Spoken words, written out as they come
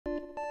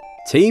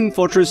Team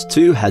Fortress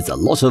 2 has a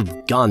lot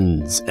of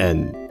guns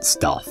and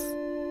stuff.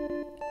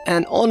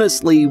 And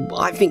honestly,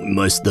 I think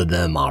most of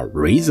them are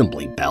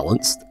reasonably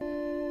balanced.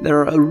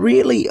 There are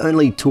really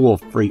only 2 or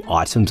 3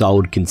 items I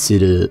would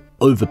consider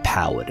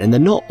overpowered, and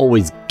they're not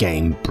always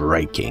game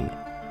breaking.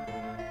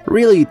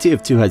 Really,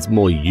 TF2 has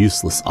more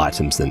useless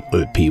items than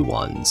OP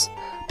ones,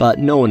 but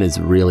no one is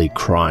really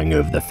crying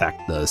over the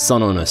fact the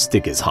sun on a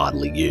stick is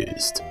hardly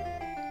used.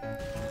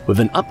 With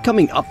an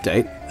upcoming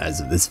update, as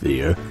of this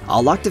video,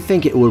 I'd like to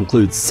think it will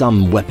include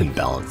some weapon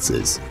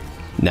balances.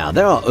 Now,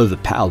 there are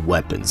overpowered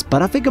weapons,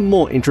 but I think a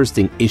more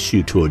interesting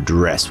issue to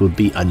address would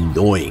be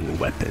annoying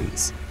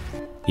weapons.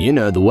 You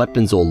know, the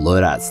weapons or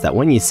loadouts that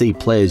when you see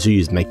players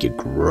use make you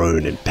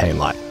groan in pain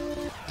like,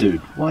 dude,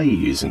 why are you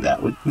using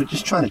that? We're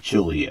just trying to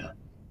chill here.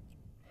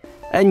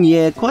 And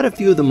yeah, quite a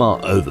few of them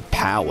are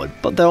overpowered,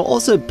 but there are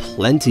also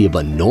plenty of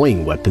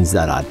annoying weapons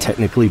that are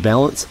technically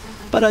balanced,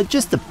 but are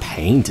just a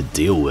pain to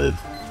deal with.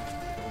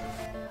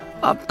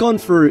 I've gone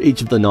through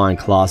each of the 9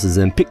 classes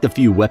and picked a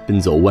few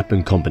weapons or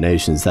weapon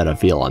combinations that I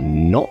feel are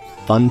not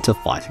fun to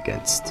fight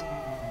against.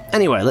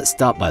 Anyway, let's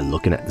start by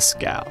looking at the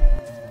Scout.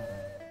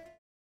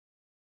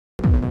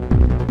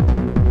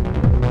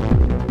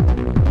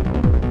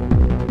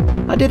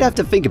 I did have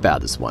to think about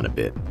this one a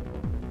bit.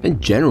 In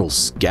general,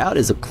 Scout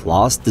is a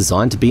class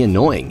designed to be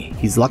annoying.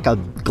 He's like a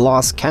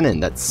glass cannon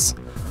that's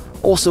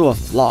also a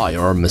fly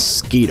or a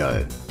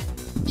mosquito.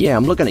 Yeah,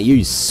 I'm looking at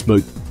you,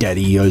 Smoke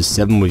Daddy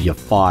 07 with your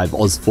 5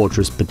 Oz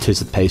Fortress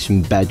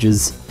participation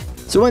badges.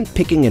 So when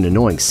picking an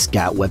annoying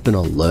Scout weapon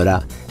or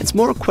loadout, it's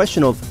more a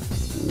question of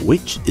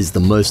which is the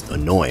most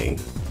annoying.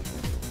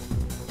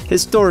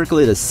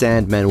 Historically, the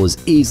Sandman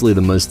was easily the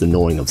most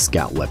annoying of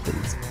Scout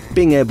weapons,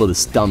 being able to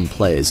stun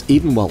players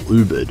even while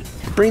Ubered,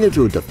 to bring them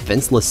to a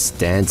defenseless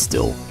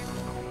standstill.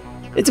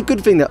 It's a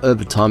good thing that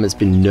over time it's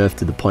been nerfed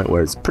to the point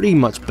where it's pretty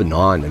much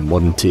benign in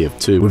modern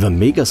TF2 with a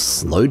mega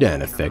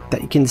slowdown effect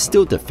that you can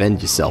still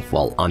defend yourself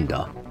while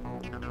under.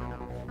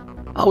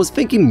 I was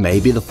thinking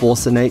maybe the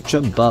Force of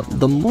Nature, but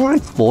the more I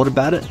thought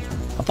about it,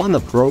 I find the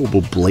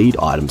throwable bleed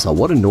items are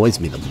what annoys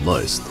me the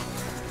most.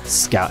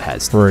 Scout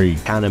has 3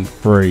 cannon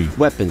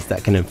weapons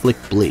that can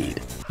inflict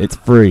bleed. It's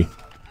free.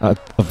 I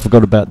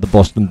forgot about the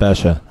Boston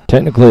Basher.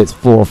 Technically it's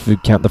 4 if you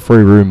count the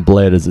free room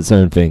blade as its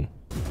own thing.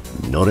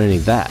 Not only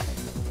that,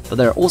 but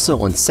they're also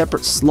on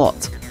separate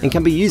slots and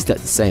can be used at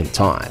the same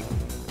time.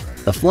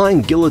 The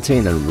Flying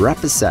Guillotine and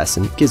Rap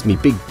Assassin gives me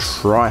big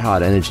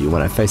try-hard energy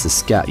when I face a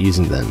Scout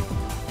using them.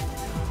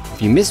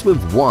 If you miss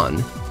with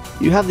one,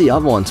 you have the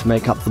other one to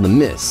make up for the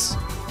miss.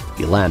 If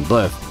you land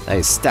both,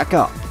 they stack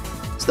up.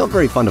 It's not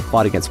very fun to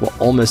fight against what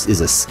almost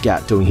is a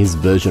Scout doing his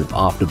version of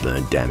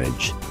afterburn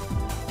damage.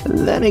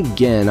 And then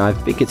again, I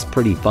think it's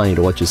pretty funny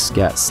to watch a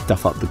Scout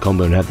stuff up the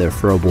combo and have their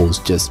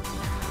throwables just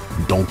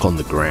donk on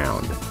the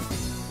ground.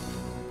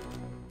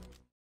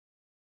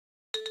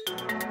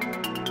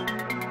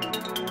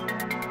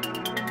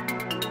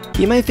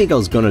 You may think I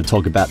was going to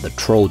talk about the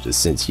Trollger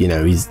since, you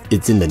know,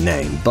 it's in the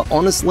name, but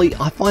honestly,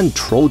 I find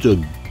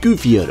Trollger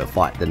goofier to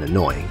fight than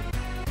annoying.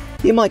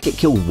 You might get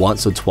killed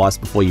once or twice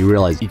before you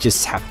realize you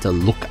just have to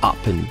look up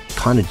and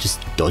kinda just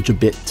dodge a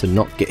bit to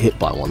not get hit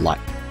by one, like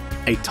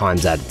 8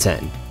 times out of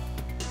 10.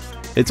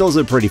 It's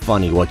also pretty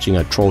funny watching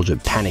a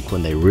Trollger panic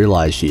when they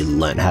realize she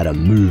learned how to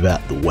move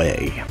out the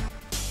way.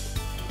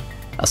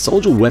 A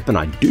soldier weapon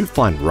I do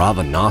find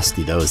rather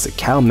nasty though is the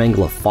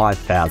Cowmangler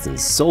 5000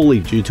 solely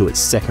due to its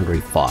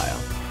secondary fire.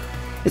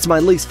 It's my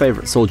least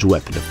favourite soldier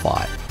weapon to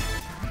fight.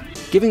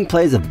 Giving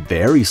players a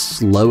very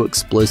slow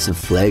explosive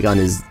flare gun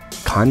is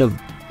kind of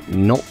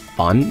not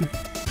fun.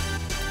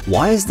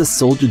 Why is the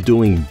soldier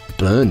doing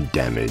burn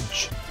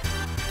damage?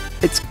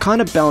 It's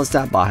kind of balanced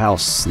out by how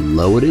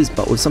slow it is,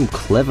 but with some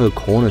clever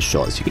corner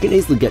shots you can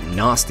easily get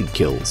nasty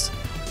kills.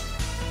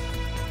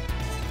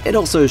 It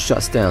also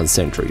shuts down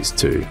sentries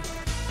too.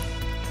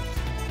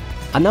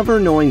 Another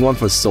annoying one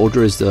for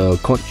Soldier is the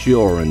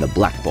Conchior and the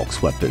Black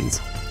Box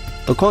weapons.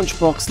 The Conch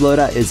Box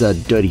loadout is a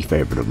dirty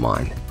favourite of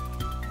mine.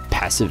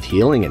 Passive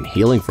healing and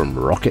healing from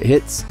rocket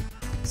hits?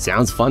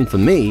 Sounds fun for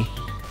me,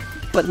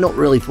 but not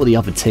really for the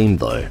other team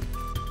though.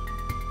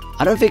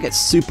 I don't think it's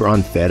super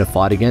unfair to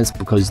fight against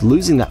because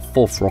losing that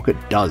 4th rocket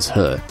does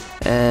hurt,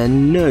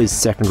 and no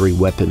secondary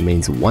weapon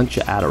means once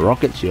you're out of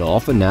rockets you're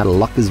often out of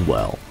luck as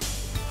well.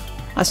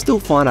 I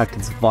still find I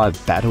can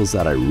survive battles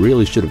that I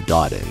really should have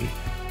died in.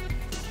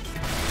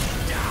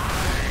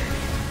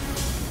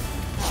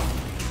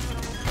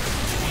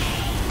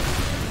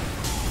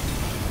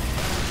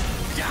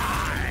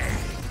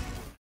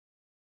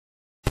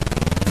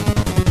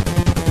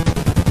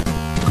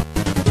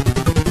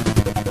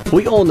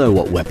 We all know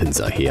what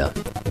weapons are here.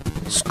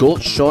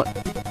 Scorch Shot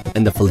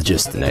and the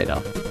Phlogistinator.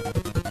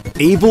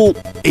 Evil,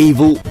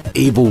 evil,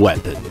 evil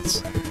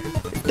weapons.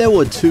 If there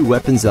were 2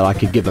 weapons that I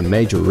could give a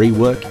major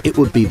rework, it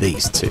would be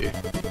these 2.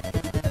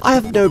 I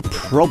have no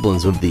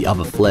problems with the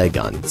other flare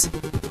guns.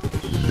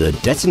 The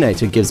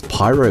Detonator gives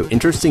Pyro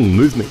interesting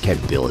movement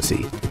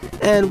capability,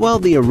 and while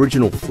the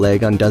original flare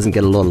gun doesn't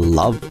get a lot of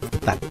love,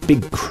 that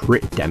big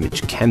crit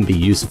damage can be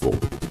useful.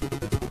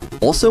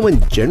 Also, in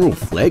general,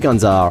 flare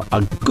guns are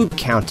a good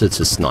counter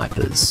to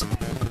snipers.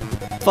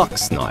 Fuck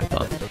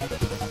sniper.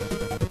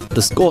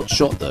 The scorch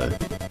shot though,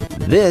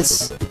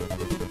 this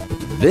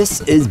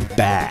is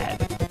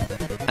bad.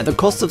 At the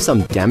cost of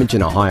some damage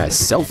and a higher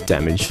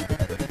self-damage,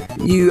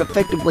 you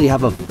effectively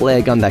have a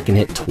flare gun that can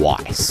hit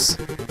twice,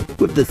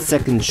 with the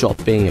second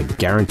shot being a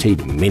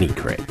guaranteed mini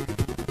crit.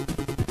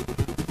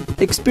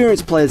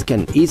 Experienced players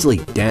can easily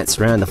dance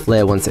around the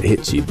flare once it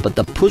hits you, but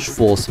the push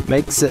force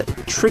makes it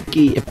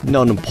tricky if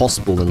not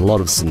impossible in a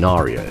lot of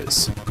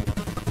scenarios.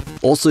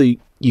 Also,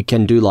 you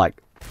can do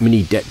like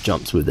mini deck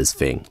jumps with this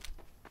thing.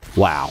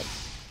 Wow.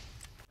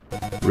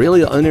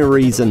 Really, the only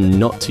reason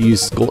not to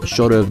use Scorch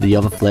Shot over the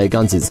other flare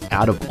guns is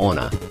out of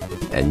honor,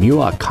 and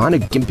you are kinda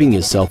gimping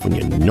yourself when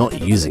you're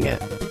not using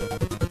it.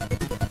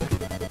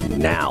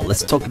 Now,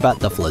 let's talk about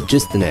the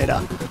Phlogistinator,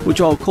 which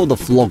I'll call the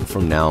Flog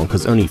from now on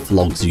because only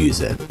Flogs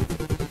use it.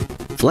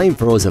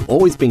 Flamethrowers have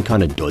always been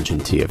kinda dodgy in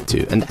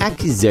TF2, and the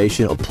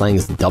accusation of playing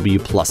as W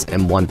plus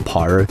M1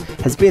 Pyro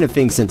has been a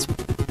thing since,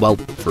 well,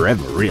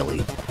 forever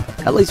really.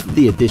 At least with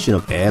the addition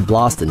of Air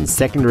Blast and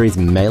secondaries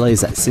and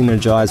melees that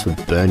synergize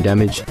with burn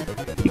damage,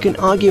 you can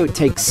argue it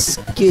takes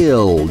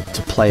skill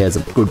to play as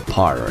a good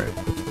Pyro,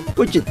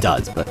 which it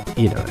does, but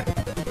you know.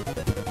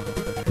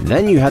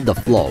 Then you have the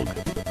Flog,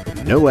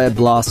 no Air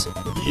Blast,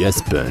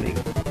 just burning.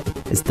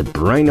 It's the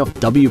brain of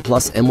W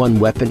plus M1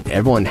 weapon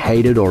everyone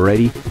hated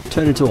already,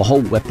 turned into a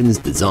whole weapons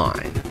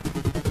design.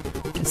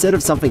 Instead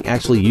of something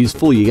actually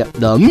useful, you get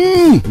the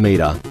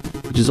meter,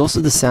 which is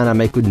also the sound I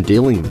make when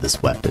dealing with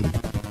this weapon.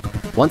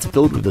 Once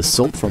filled with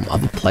assault from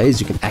other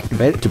players, you can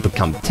activate it to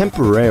become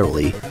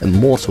temporarily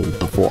immortal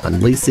before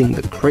unleashing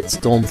the crit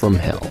storm from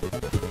hell.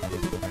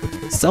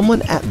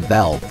 Someone at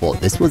Valve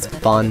thought this was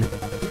fun,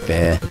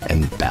 fair,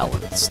 and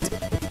balanced.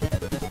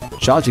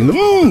 Charging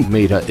the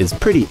meter is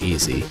pretty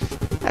easy.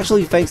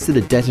 Actually, thanks to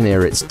the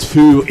detonator, it's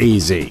too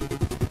easy.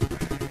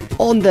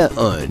 On their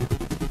own,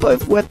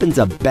 both weapons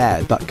are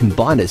bad, but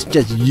combined it's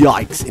just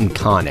yikes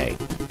incarnate.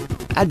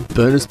 Add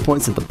bonus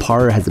points that the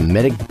Pyro has a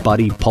medic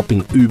buddy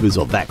popping Ubers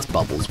or Vax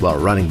bubbles while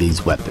running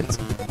these weapons.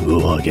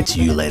 Ooh, I'll get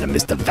to you later,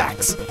 Mr.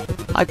 Vax.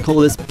 I call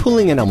this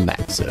pulling an El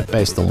Maxo,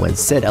 based on when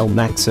said El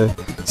Maxo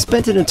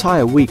spent an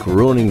entire week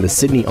ruining the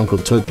Sydney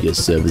Uncletopia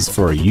servers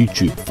for a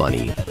YouTube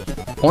funny.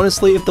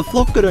 Honestly, if the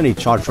Flock could only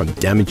charge from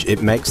damage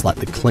it makes like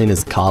the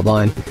cleanest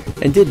carbine,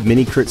 and did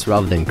mini crits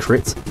rather than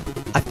crits,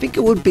 I think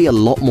it would be a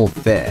lot more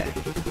fair.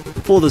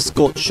 For the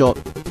Scorch Shot,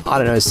 I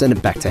don't know, send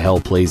it back to hell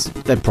please,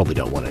 they probably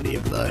don't want any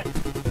of it though.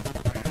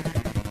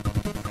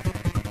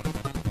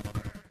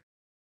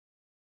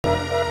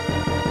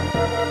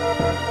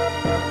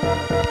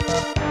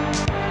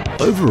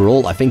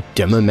 Overall, I think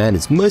Demoman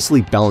is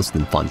mostly balanced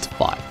and fun to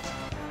fight.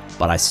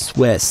 But I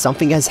swear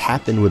something has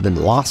happened within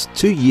the last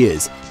 2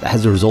 years that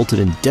has resulted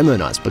in Demo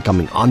Knights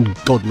becoming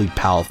ungodly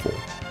powerful.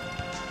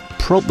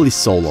 Probably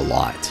Solar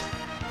Light.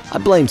 I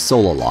blame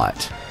Solar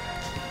Light.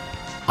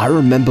 I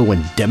remember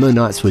when Demo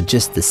Knights were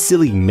just the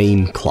silly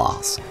meme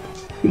class.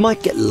 You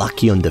might get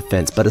lucky on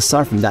defense, but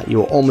aside from that you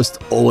were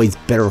almost always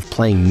better off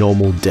playing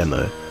normal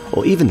Demo,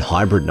 or even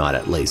Hybrid Knight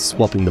at least,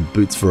 swapping the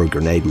boots for a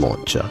grenade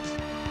launcher.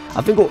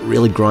 I think what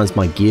really grinds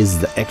my gears is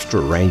the extra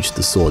range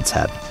the swords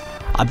have.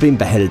 I've been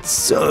beheaded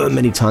so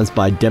many times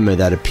by a Demo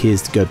that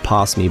appears to go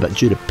past me, but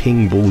due to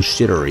ping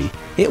bullshittery,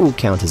 it will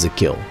count as a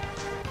kill.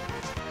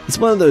 It's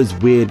one of those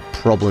weird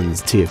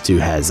problems TF2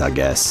 has, I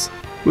guess.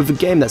 With a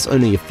game that's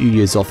only a few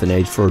years off in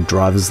age for a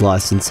driver's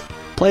license,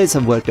 players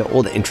have worked out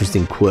all the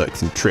interesting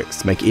quirks and tricks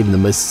to make even the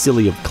most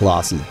silly of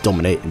classes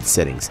dominate in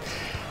settings.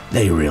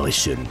 They really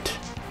shouldn't.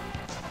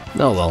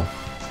 Oh well,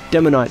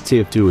 Demo Knight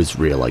TF2 is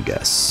real, I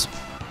guess.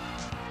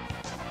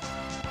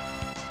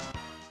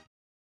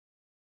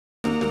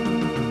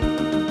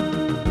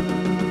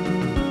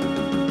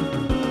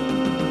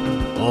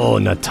 Oh,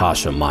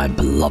 Natasha, my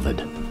beloved.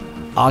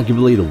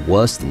 Arguably the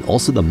worst and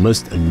also the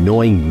most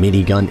annoying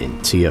minigun in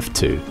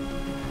TF2.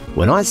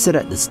 When I said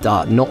at the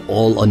start not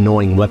all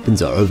annoying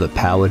weapons are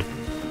overpowered,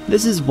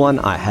 this is one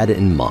I had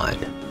in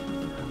mind.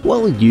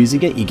 While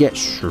using it, you get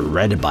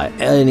shredded by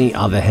any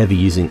other heavy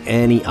using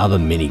any other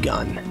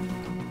minigun.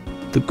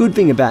 The good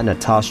thing about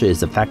Natasha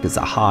is the fact it's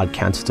a hard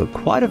counter to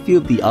quite a few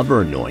of the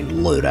other annoying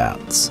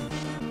loadouts.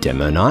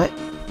 Demo Knight,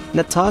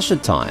 Natasha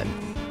time.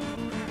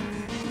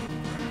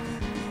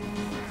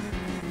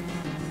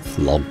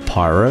 Flog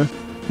Pyro,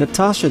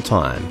 Natasha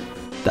time.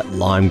 That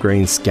lime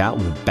green scout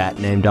with a bat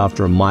named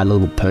after a My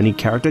Little Pony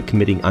character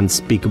committing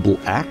unspeakable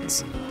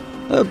acts?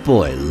 Oh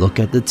boy, look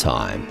at the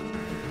time.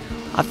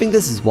 I think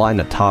this is why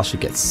Natasha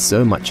gets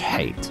so much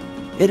hate.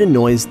 It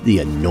annoys the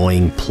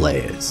annoying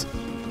players.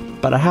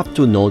 But I have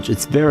to acknowledge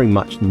it's very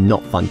much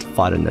not fun to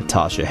fight a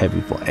Natasha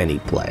heavy for any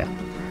player.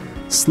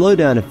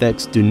 Slowdown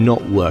effects do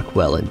not work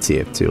well in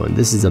TF2, and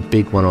this is a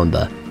big one on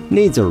the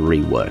needs a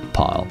rework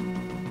pile.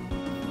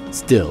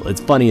 Still, it's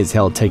funny as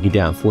hell taking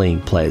down fleeing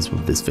players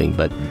with this thing,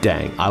 but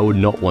dang, I would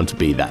not want to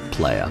be that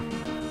player.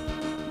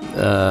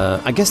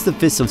 I guess the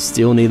Fists of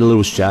Steel need a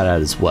little shout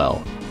out as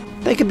well.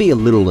 They can be a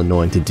little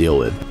annoying to deal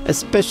with,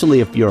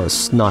 especially if you're a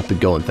sniper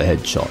going for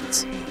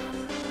headshots.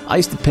 I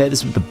used to pair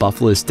this with the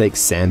buffalo steak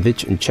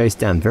sandwich and chase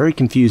down very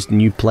confused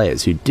new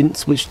players who didn't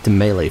switch to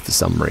melee for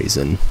some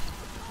reason.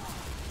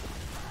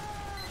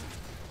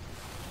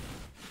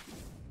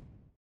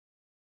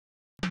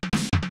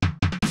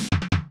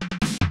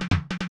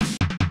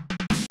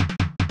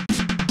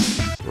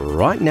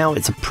 Right now,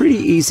 it's a pretty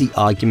easy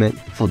argument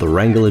for the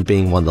Wrangler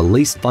being one of the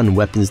least fun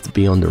weapons to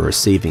be on the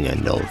receiving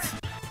end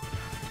of.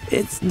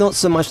 It's not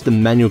so much the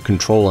manual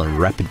control and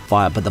rapid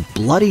fire, but the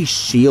bloody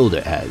shield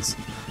it has.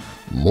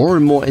 More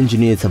and more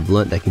engineers have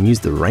learnt they can use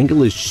the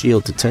Wrangler's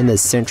shield to turn their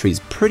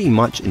sentries pretty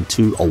much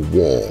into a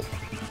wall.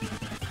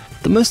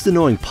 The most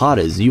annoying part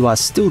is you are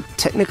still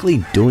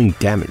technically doing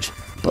damage,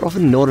 but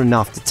often not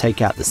enough to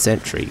take out the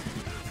sentry.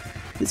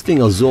 This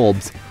thing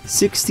absorbs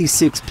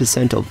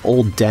 66% of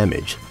all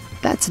damage.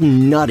 That's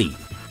nutty.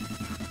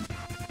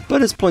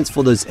 Bonus points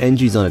for those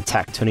Engies on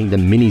attack, turning the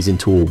minis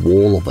into a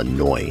wall of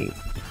annoying.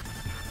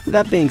 With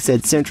that being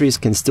said, sentries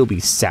can still be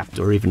sapped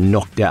or even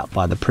knocked out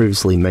by the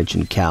previously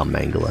mentioned Cow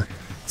Mangler,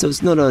 so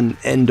it's not an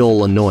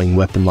end-all annoying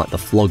weapon like the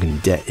Flogging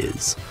Det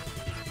is.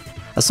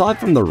 Aside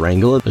from the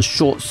Wrangler, the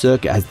Short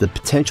Circuit has the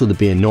potential to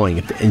be annoying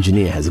if the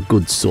engineer has a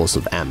good source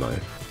of ammo.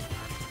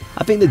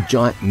 I think the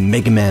giant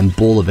Megaman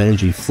ball of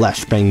energy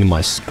flashbanging my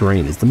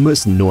screen is the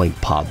most annoying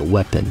part of the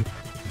weapon.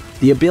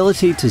 The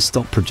ability to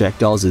stop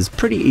projectiles is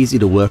pretty easy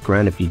to work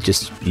around if you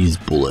just use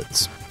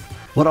bullets.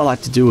 What I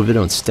like to do with it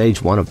on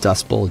stage 1 of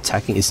Dust Bowl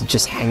attacking is to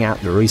just hang out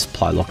the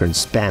resupply locker and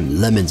spam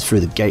lemons through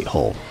the gate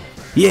hole.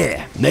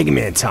 Yeah,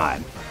 Megaman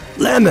time!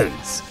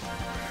 Lemons!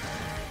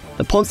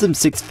 The Ponsum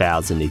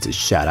 6000 needs a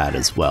shout out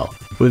as well,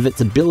 with its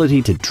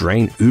ability to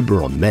drain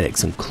Uber on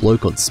medics and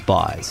cloak on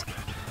spies.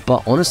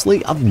 But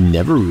honestly, I've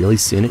never really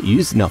seen it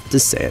used enough to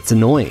say it's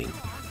annoying.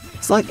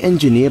 It's like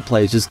engineer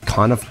players just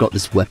kind of forgot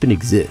this weapon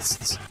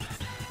exists.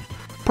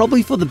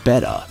 Probably for the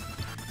better.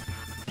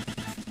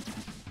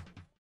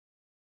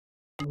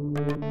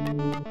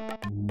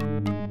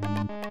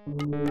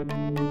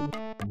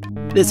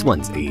 This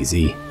one's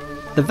easy.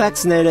 The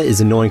Vaccinator is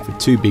annoying for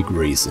two big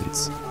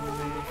reasons.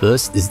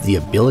 First is the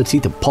ability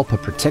to pop a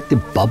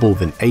protective bubble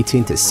within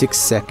 18 to 6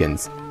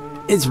 seconds.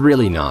 It's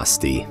really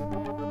nasty.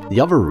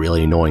 The other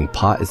really annoying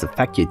part is the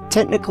fact you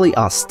technically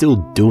are still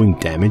doing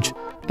damage,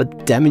 but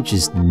the damage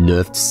is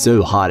nerfed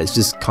so hard it's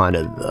just kind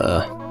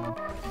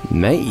of,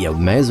 mate, you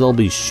may as well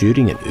be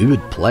shooting an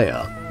Ubered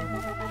player.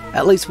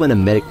 At least when a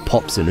medic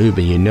pops an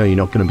Uber, you know you're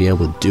not going to be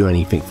able to do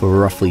anything for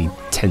roughly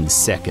 10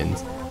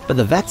 seconds. But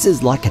the Vax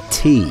is like a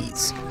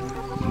tease.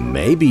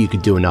 Maybe you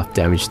could do enough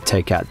damage to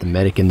take out the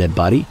medic and their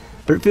buddy,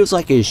 but it feels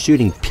like you're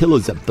shooting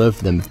pillars at both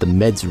of them if the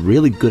med's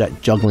really good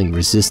at juggling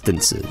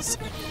resistances.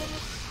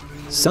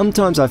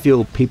 Sometimes I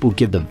feel people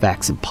give the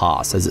Vax a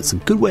pass as it's a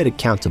good way to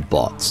counter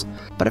bots,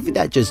 but I think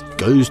that just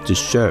goes to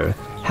show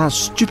how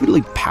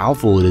stupidly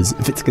powerful it is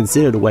if it's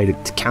considered a way to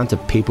counter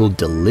people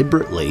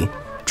deliberately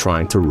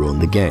trying to ruin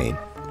the game.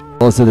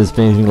 Also, there's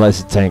finishing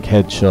laser tank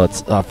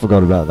headshots. I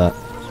forgot about that.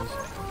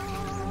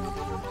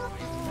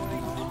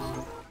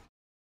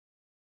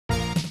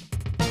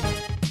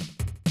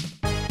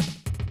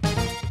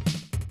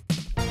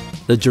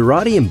 The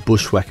Girardi and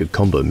Bushwhacker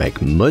combo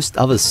make most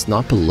other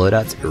sniper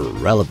loadouts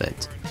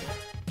irrelevant.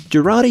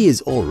 Girardi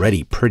is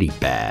already pretty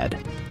bad.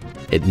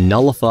 It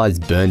nullifies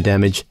burn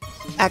damage,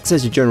 acts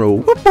as a general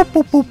whoop whoop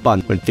whoop whoop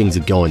button when things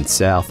are going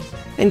south,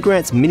 and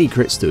grants mini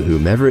crits to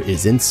whomever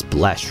is in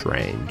splash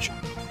range.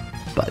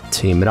 But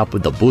team it up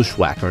with the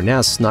Bushwhacker and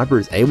now Sniper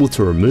is able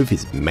to remove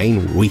his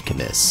main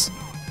weakness: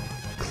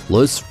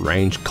 close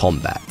range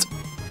combat.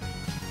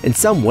 In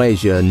some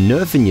ways you're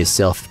nerfing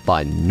yourself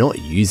by not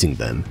using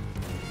them.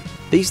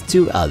 These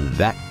two are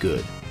that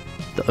good.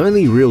 The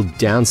only real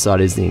downside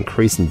is the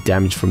increase in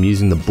damage from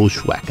using the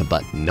Bushwhacker,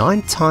 but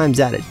 9 times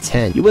out of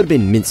 10 you would have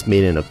been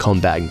mincemeat in a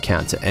combat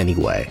encounter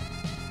anyway.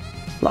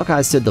 Like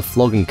I said, the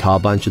Flogging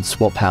Carbine should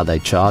swap how they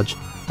charge.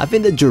 I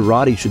think the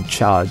Girardi should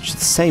charge the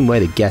same way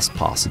the Guest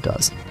Passer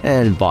does,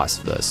 and vice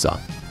versa.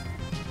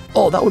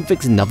 Oh, that would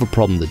fix another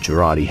problem the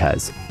Girardi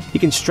has. You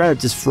can straight up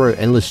just throw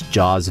endless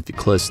jars if you're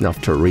close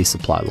enough to a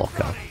resupply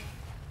locker.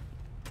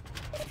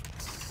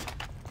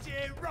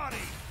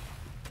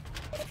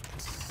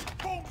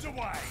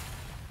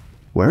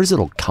 Where is it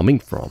all coming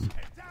from?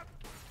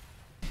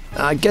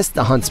 I guess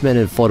the Huntsman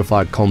and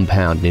Fortified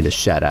Compound need a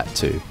shout out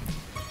too.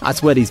 I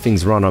swear these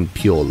things run on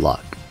pure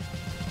luck.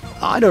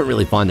 I don't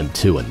really find them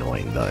too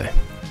annoying though.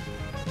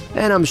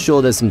 And I'm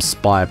sure there's some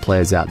Spy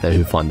players out there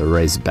who find the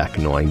Razorback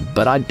annoying,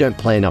 but I don't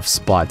play enough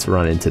Spy to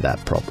run into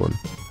that problem.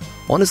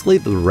 Honestly,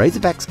 the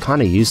Razorback's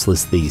kinda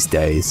useless these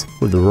days,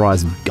 with the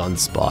rise of Gun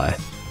Spy.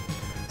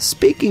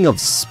 Speaking of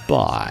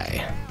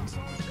Spy...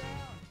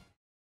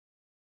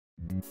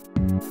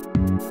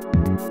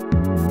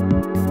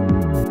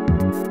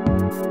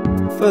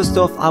 First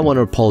off, I want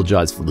to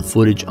apologise for the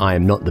footage. I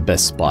am not the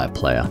best Spy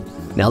player.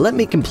 Now let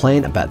me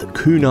complain about the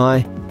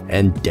Kunai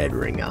and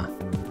Deadringer.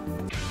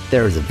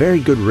 There is a very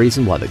good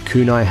reason why the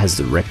Kunai has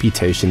the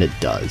reputation it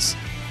does.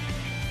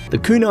 The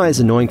Kunai is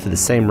annoying for the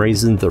same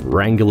reason the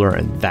Wrangler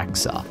and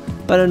Vax are,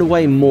 but in a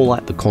way more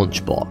like the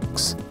Conch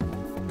Box.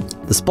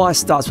 The Spy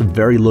starts with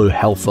very low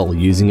health while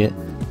using it,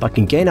 but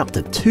can gain up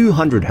to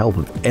 200 health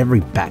with every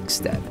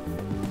backstab,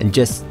 and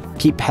just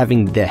keep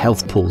having their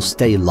health pool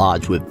stay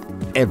large with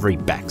every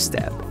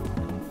backstab.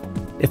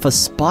 If a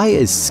spy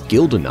is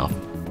skilled enough,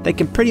 they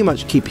can pretty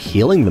much keep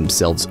healing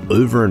themselves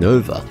over and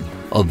over,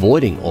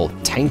 avoiding or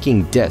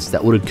tanking deaths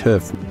that would occur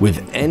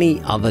with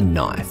any other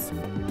knife.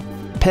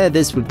 Pair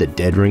this with the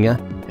Dead Ringer,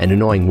 an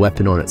annoying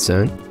weapon on its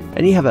own,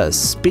 and you have a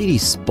speedy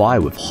spy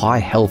with high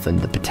health and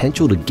the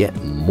potential to get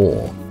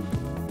more.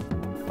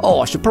 Oh,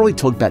 I should probably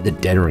talk about the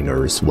Dead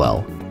Ringer as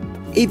well.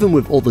 Even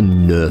with all the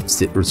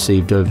nerfs it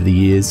received over the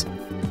years,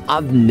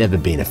 I've never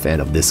been a fan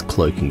of this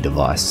cloaking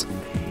device.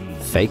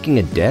 Faking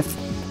a death?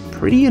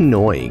 Pretty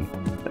annoying.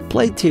 I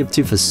played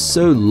TF2 for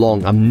so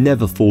long I'm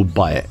never fooled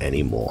by it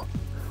anymore.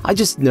 I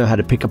just know how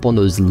to pick up on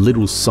those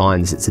little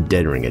signs it's a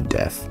Dead Ringer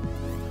death.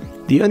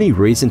 The only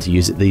reason to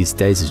use it these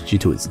days is due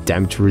to its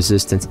damage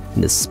resistance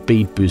and the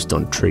speed boost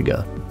on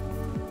trigger.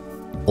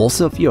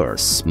 Also, if you're a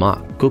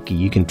smart cookie,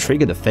 you can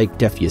trigger the fake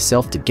death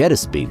yourself to get a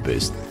speed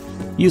boost,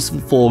 useful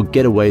for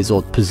getaways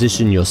or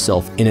position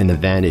yourself in an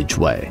advantage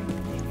way.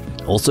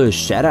 Also,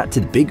 shout out to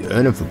the big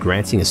earner for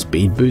granting a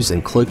speed boost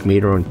and cloak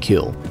meter on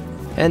kill,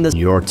 and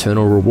your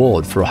eternal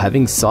reward for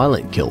having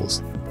silent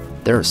kills.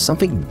 There is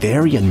something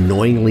very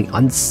annoyingly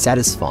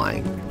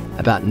unsatisfying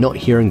about not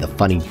hearing the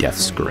funny death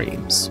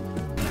screams.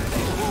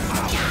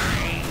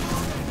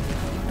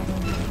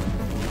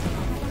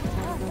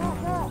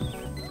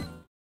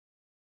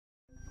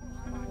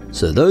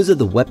 So those are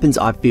the weapons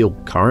I feel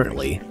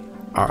currently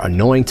are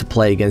annoying to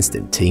play against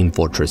in Team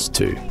Fortress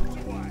 2.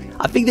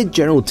 I think the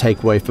general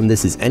takeaway from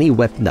this is any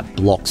weapon that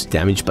blocks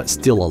damage but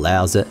still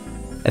allows it,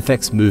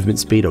 affects movement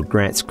speed or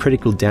grants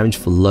critical damage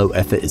for low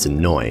effort is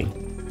annoying.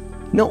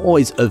 Not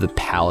always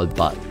overpowered,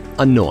 but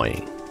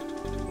annoying.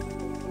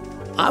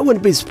 I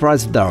wouldn't be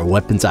surprised if there are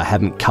weapons I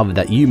haven't covered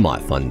that you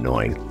might find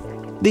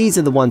annoying. These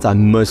are the ones I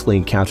mostly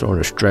encounter on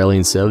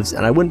Australian servers,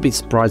 and I wouldn't be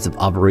surprised if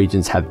other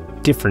regions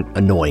have different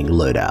annoying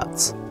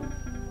loadouts.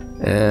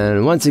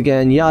 And once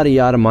again, yada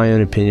yada, my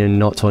own opinion,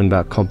 not talking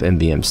about comp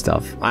MVM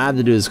stuff. I have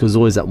to do this because there's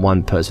always that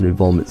one person who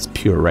vomits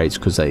pure rage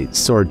because they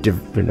saw a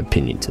different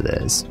opinion to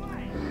theirs.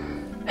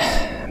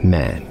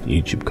 Man,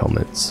 YouTube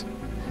comments.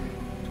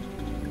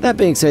 That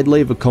being said,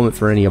 leave a comment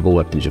for any other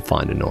weapons you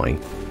find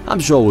annoying. I'm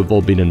sure we've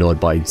all been annoyed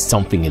by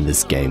something in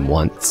this game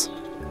once.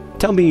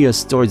 Tell me your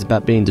stories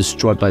about being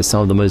destroyed by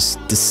some of the most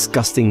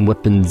disgusting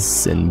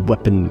weapons and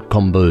weapon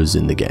combos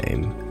in the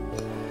game.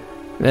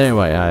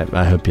 Anyway,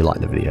 I hope you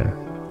liked the video.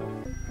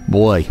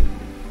 Boy.